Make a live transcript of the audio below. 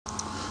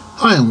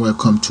Hi and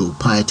welcome to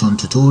Python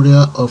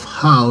tutorial of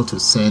how to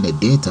send a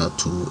data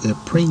to a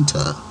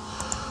printer.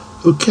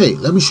 Okay,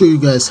 let me show you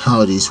guys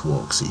how this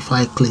works. If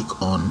I click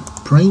on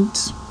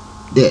print,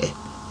 there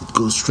it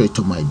goes straight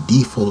to my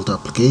default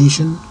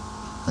application,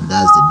 and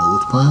that's the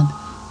notepad.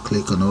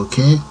 Click on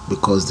OK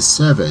because the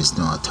server is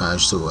not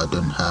attached, so I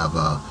don't have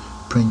a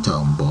printer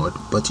on board,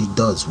 but it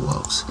does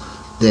works.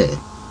 There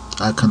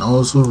I can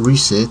also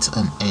reset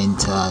and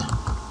enter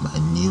my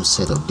new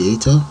set of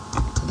data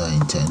that I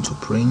intend to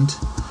print,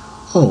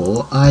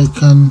 or I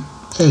can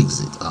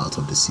exit out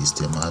of the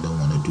system. I don't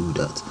want to do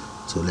that,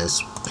 so let's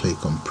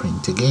click on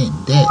print again.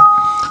 There.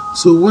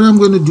 So what I'm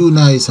going to do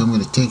now is I'm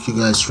going to take you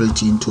guys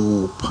straight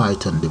into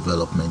Python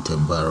development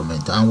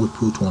environment, and we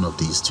put one of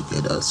these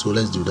together. So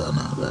let's do that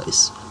now,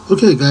 guys.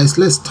 Okay guys,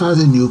 let's start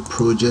a new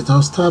project.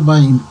 I'll start by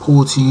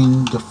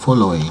importing the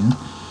following.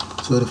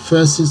 So the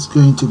first is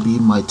going to be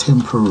my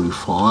temporary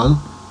file,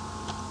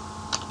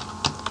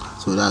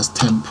 so that's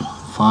temp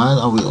file.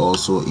 I will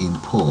also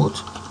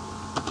import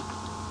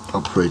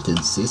operating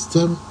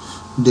system,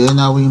 then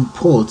I will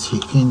import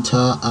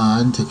tkinter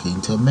and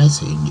tkinter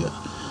messenger.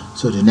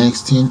 So the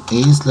next thing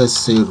is, let's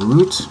say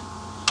root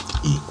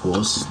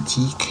equals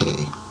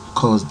tk,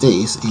 because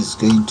this is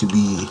going to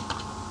be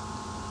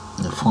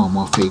in the form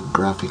of a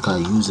graphical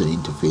user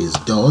interface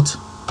dot.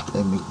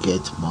 Let me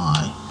get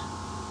my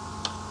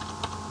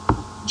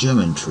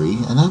geometry,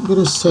 and I'm going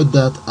to set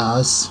that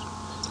as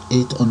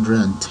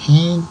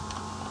 810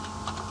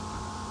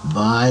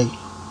 by,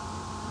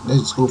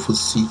 let's go for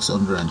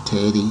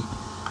 630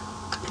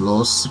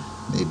 plus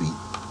maybe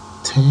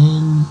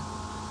 10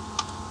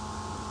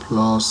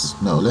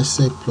 plus, no, let's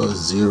say plus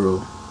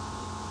 0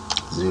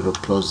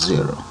 plus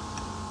 0.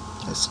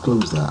 Let's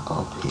close that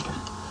up here.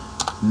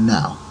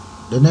 Now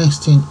the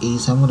next thing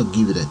is I'm going to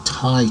give it a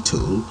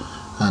title,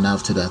 and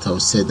after that I'll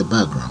set the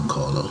background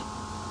color.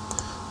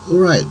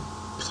 Alright,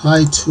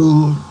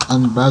 title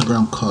and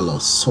background color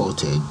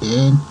sorted.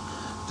 Then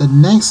the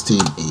next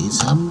thing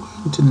is I'm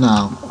going to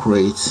now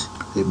create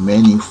a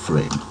menu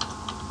frame,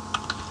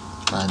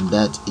 and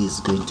that is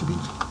going to be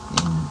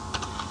in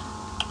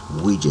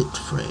widget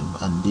frame,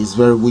 and this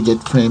very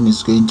widget frame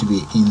is going to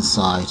be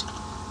inside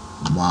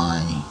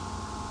my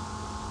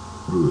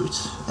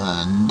root.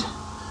 And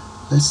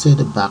let's say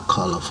the back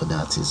color for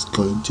that is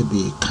going to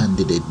be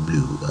candidate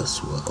blue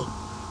as well,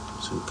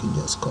 so you can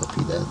just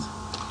copy that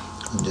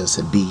and just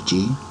say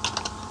bg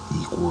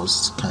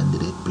equals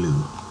candidate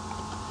blue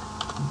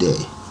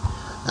there.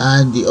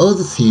 And the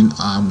other thing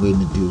I'm going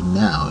to do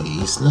now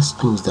is, let's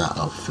close that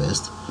up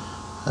first,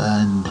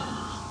 and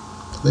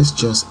let's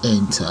just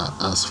enter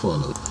as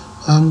follows.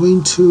 I'm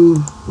going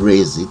to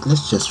raise it,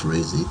 let's just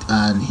raise it,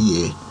 and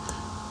here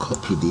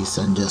copy this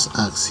and just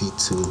ask it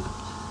to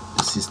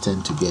the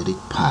system to get it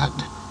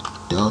packed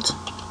dot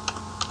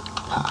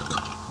pack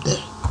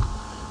there.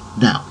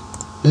 Now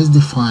let's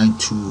define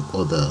two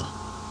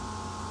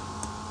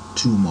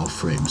more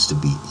frames to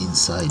be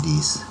inside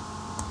this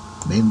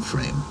main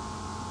frame.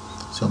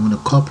 So I'm going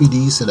to copy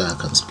these so that I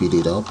can speed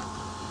it up.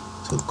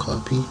 So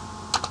copy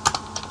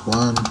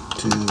 1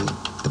 2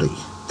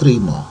 3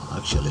 more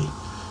actually.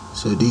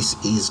 So this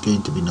is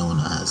going to be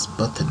known as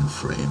button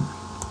frame.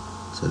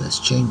 So let's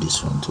change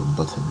this one to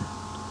button,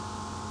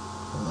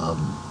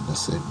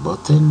 let's say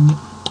button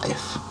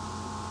F,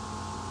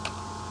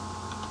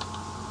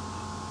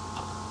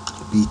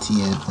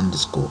 btn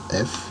underscore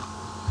F,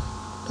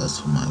 that's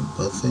for my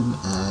button,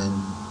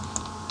 and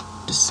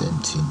the same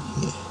thing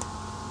here.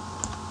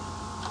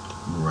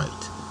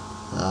 Right,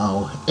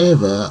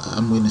 however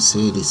I'm going to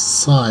say the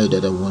side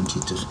that I want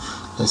it to,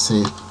 let's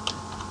say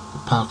the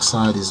pack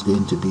side is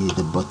going to be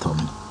the bottom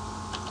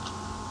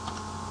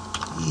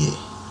here,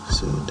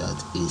 so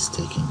that is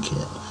taken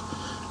care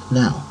of.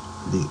 Now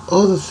the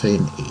other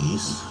thing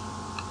is,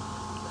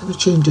 let me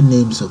change the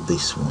names of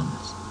these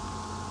ones.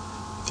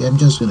 Okay, I'm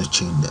just going to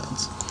change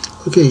that.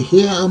 Okay,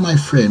 here are my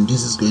frame.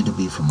 This is going to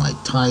be for my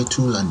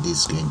title, and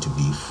this is going to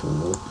be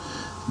for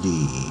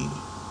the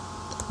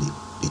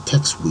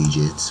text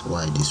widgets,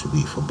 while this will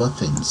be for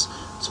buttons.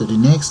 So the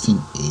next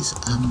thing is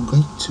I'm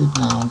going to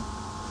now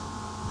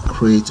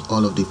create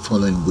all of the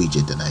following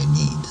widget that I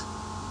need.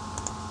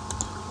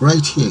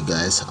 Right here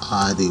guys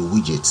are the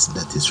widgets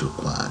that is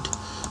required.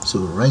 So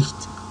right,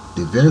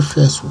 the very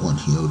first one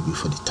here would be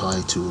for the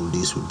title,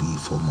 this would be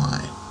for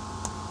my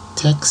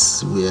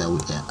text where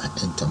I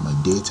enter my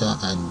data,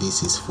 and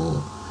this is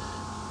for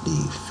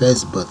the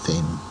first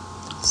button,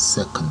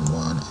 second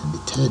one, and the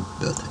third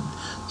button.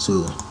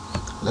 So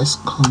let's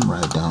come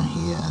right down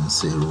here and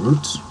say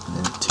root.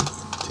 Let me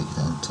take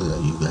down so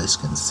that you guys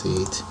can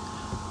see it.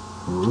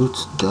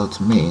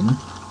 root.main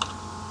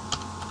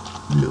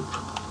loop.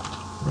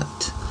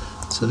 Right,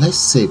 so let's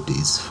save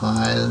this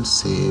file,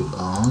 save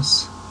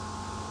as,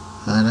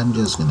 and I'm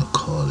just gonna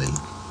call it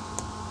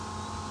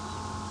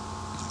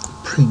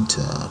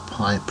printer,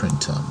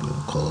 printer. I'm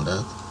gonna call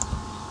that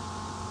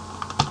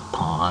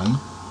py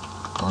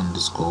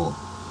underscore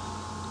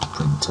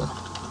printer.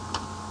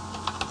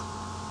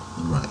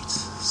 Right,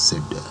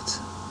 save that.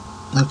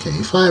 Okay,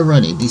 if I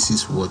run it, this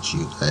is what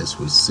you guys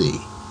will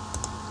see.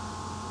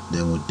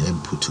 then we'll then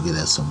put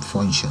together some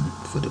function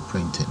for the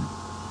printing.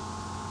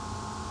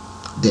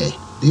 There,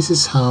 this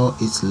is how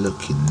it's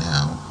looking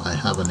now. I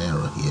have an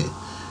error here.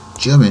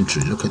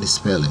 Geometry, look at the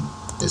spelling,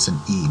 there's an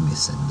E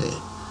missing there.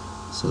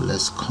 So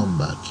let's come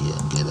back here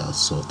and get that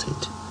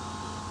sorted.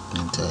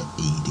 Enter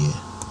E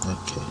there.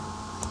 Okay,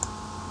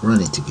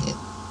 run it again,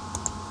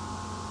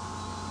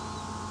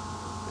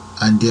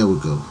 and there we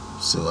go.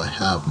 So I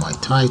have my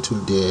title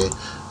there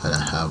and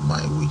I have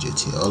my widget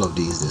here. All of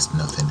these, there's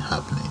nothing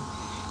happening,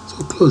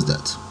 so close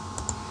that.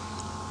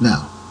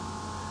 Now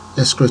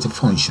let's create a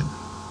function.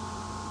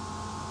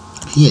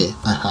 Here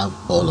I have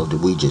all of the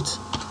widgets,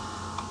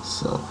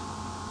 so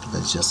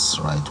let's just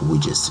write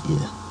widgets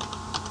here,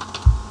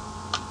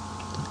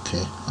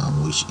 okay,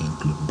 and which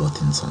include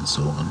buttons and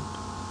so on,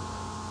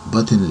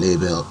 button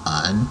label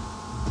and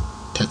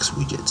text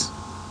widgets.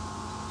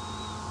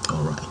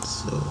 Alright,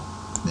 so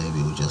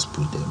maybe we'll just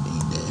put them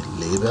in there.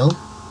 Label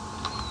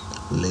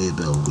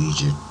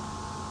widget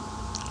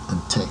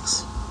and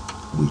text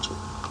widget.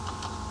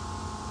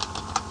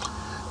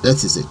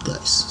 That is it,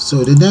 guys.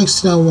 So the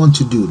next thing I want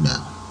to do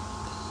now,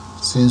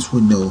 since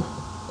we know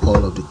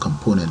all of the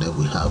component that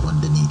we have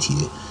underneath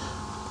here,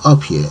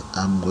 up here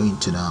I'm going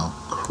to now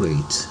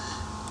create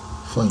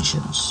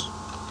functions.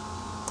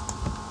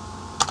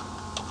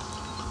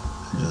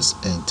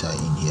 Just enter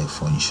in here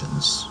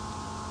functions.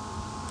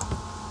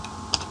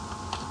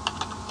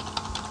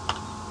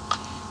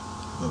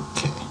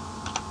 Okay,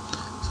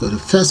 so the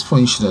first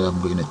function that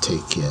I'm going to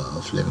take care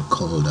of, let me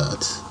call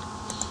that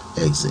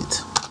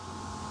exit.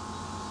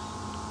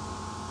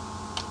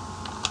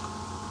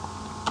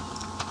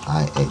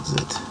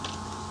 iExit,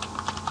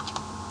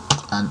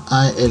 and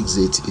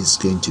iExit is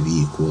going to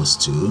be equals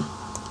to,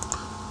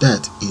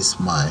 that is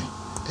my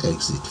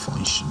exit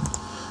function.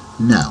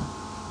 Now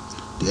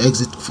the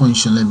exit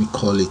function, let me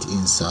call it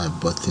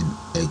inside button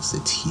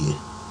exit here.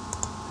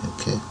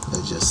 Okay,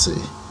 let's just say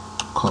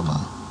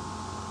comma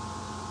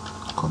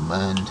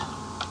command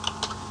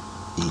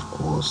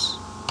equals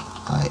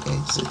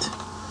iExit.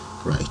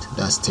 Right,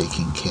 that's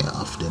taken care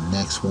of. The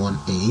next one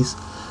is,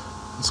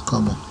 let's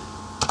come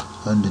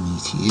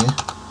underneath here,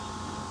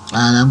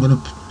 and I'm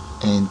going to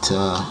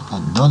enter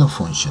another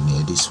function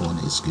here. This one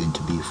is going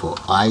to be for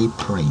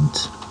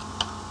iPrint.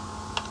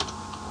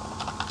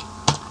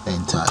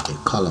 Enter a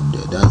column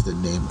there. That's the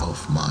name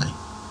of my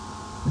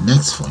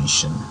next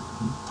function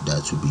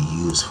that will be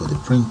used for the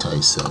printer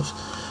itself.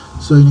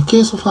 So in the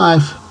case of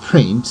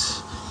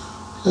iPrint,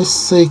 let's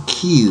say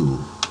Q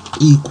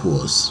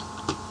equals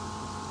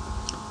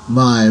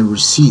my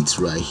receipt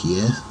right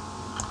here.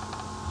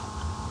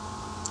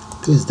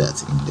 Paste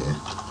that in there.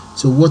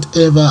 So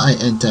whatever I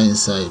enter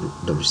inside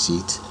the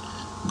receipt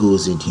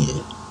goes in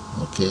here,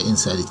 okay,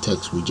 inside the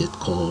text widget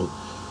called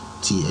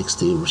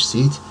txt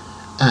receipt,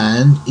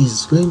 and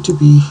it's going to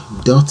be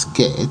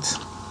 .get,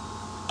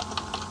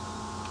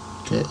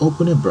 okay,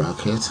 open a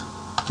bracket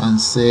and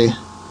say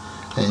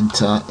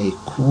enter a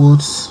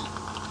quote,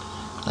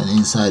 and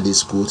inside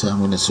this quote I'm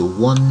going to say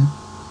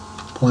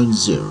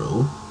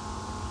 1.0,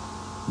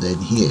 then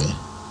here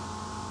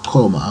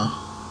comma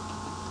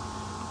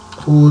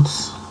quote,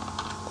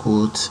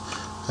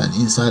 and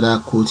inside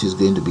that quote is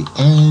going to be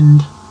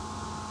end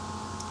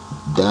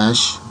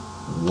dash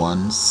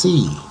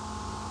 1c,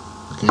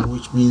 okay,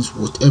 which means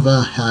whatever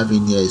I have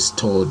in here is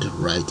stored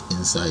right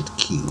inside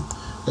Q.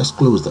 Let's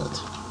close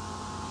that.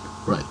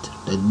 Right,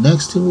 the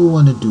next thing we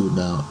want to do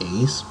now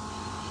is,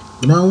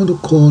 now I want to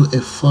call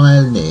a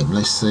file name.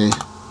 Let's say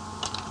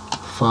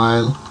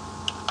file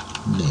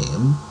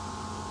name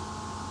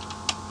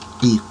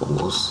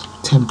equals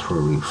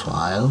temporary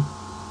file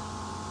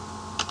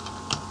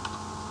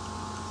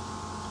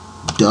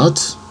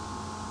dot,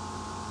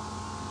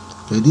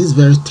 okay, this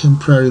very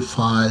temporary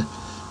file,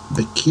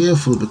 be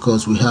careful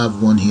because we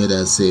have one here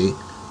that say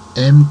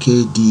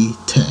mkd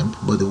temp,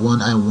 but the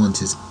one I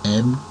want is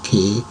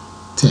mk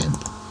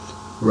temp.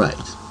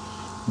 Right,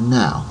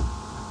 now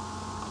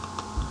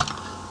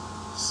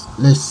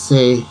let's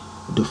say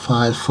the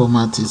file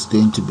format is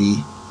going to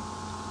be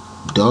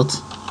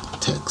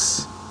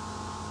 .text,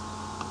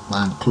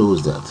 and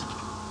close that.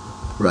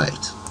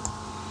 Right,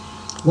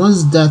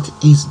 once that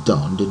is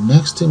done, the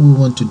next thing we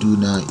want to do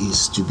now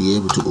is to be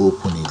able to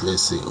open it.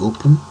 Let's say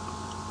open,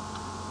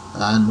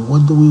 and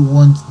what do we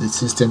want the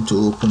system to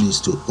open is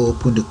to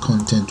open the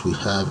content we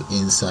have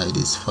inside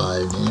this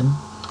file name.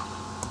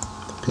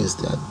 Paste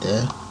that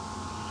there,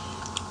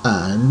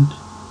 and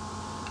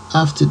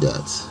after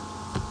that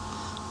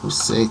we'll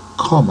say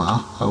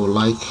comma, I would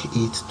like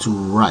it to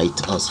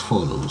write as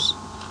follows,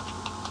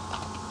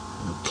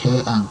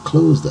 okay, and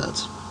close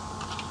that.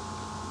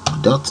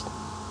 Dot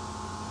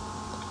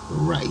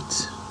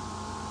write,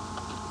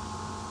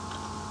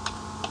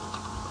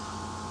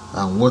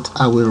 and what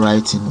are we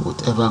writing?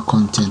 Whatever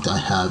content I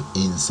have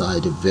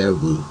inside the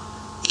variable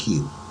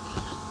Q.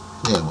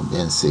 Then we'll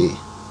then say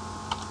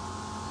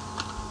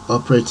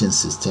operating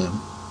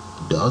system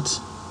dot,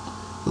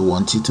 we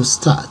want you to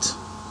start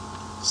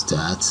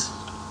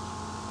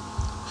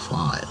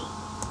file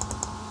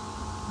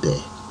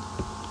there,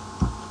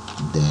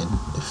 then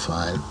the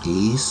file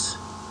is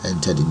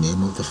enter the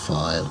name of the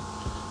file,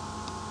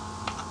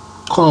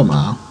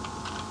 comma,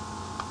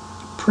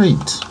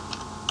 print,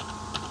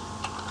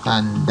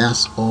 and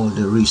that's all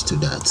there is to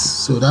that.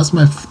 So that's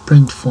my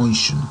print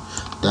function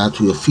that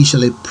will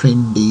officially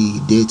print the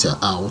data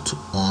out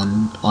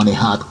on a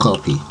hard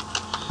copy.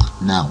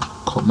 Now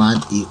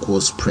command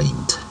equals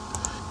print.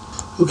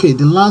 Okay,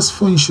 the last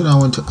function I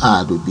want to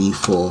add would be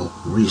for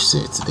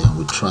reset. Then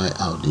we try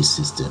out this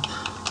system.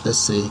 Let's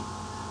say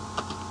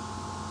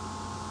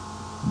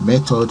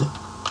method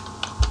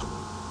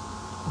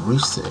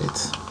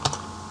reset.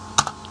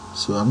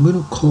 So I'm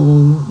going to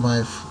call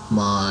my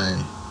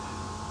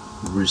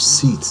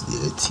receipt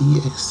there,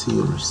 txt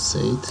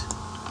reset.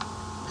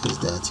 Is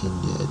that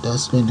in there?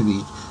 That's going to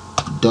be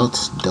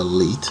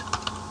 .delete.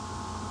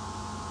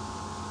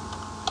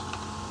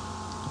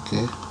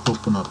 Okay,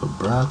 open up a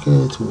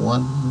bracket,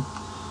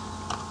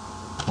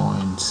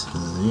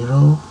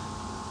 1.0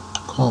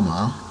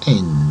 comma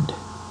end,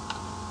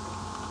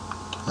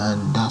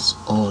 and that's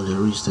all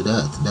there is to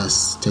that.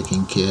 That's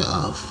taken care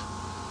of.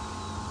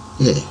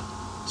 Yeah,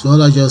 so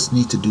all I just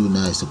need to do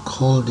now is to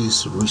call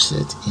this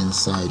reset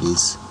inside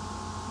this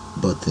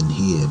button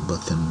here,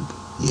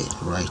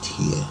 right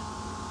here,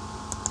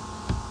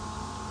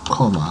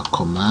 comma,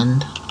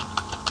 command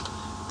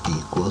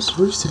equals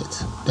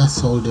reset.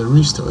 That's all there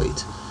is to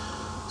it.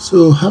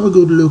 So have a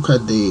good look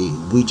at the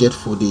widget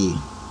for the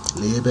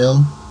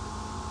label,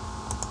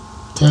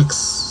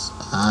 text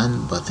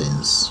and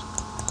buttons,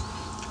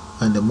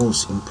 and the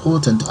most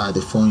important are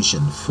the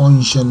function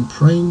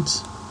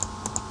print,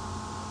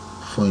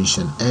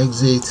 function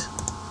exit,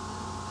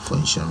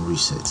 function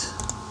reset.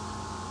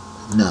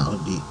 Now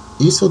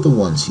these are the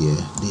ones here.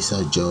 These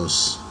are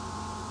just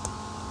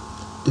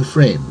the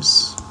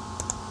frames.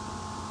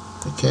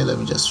 Okay, let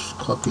me just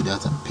copy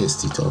that and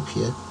paste it up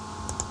here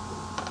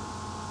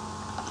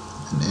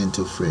and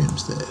enter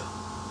frames there.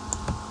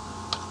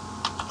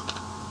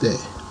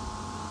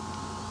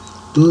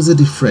 Those are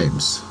the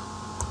frames.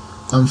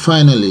 And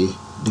finally,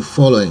 the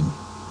following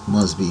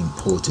must be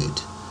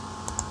imported,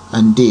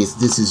 and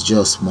this is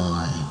just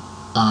my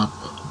app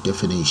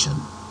definition.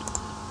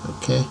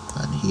 Okay,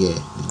 and here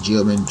the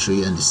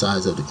geometry and the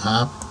size of the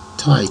app,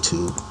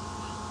 title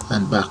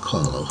and back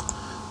color.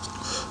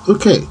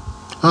 Okay,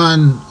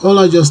 and all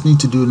I just need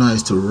to do now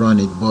is to run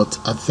it, but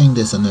I think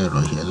there's an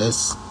error here.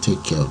 Let's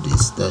take care of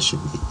this. That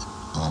should be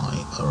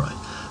alright.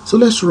 So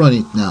let's run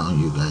it now.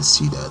 You guys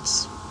see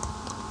that?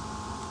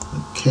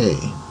 Okay,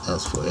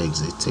 that's for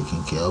exit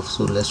taken care of.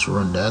 So let's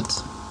run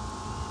that,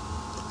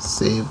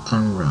 save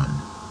and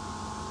run,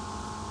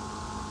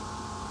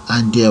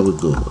 and there we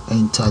go.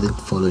 Enter the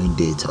following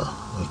data.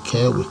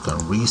 Okay, we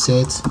can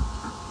reset.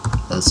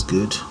 That's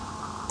good.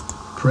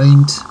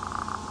 Print.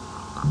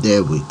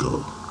 There we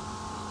go.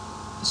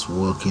 It's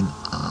working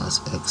as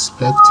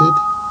expected.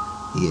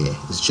 Yeah,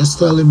 it's just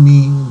telling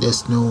me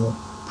there's no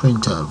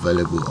printer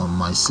available on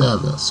my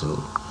server,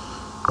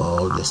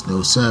 or there's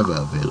no server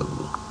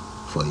available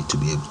for it to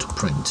be able to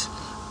print.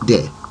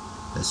 There,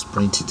 let's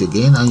print it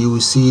again, and you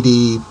will see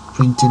the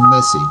printing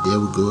message. There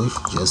we go. If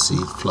you just see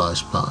it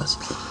flash past.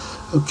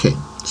 Okay,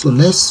 so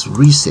let's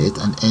reset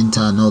and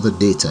enter another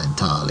data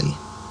entirely.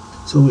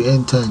 So we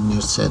enter a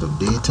new set of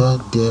data.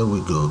 There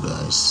we go,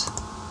 guys.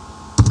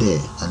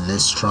 There, and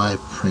let's try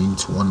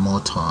print one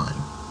more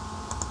time.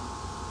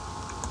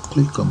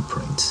 Click on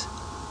print.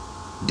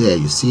 There,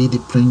 you see the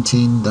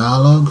printing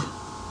dialog,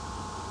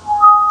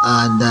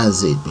 and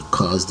that's it,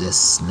 because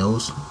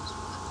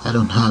I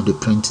don't have the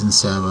printing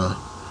server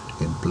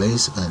in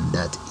place, and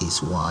that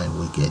is why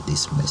we get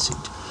this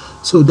message.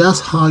 So that's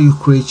how you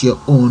create your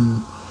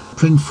own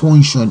print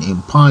function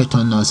in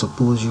Python. I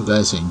suppose you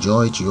guys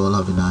enjoyed. You all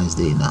have a nice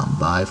day now.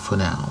 Bye for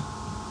now.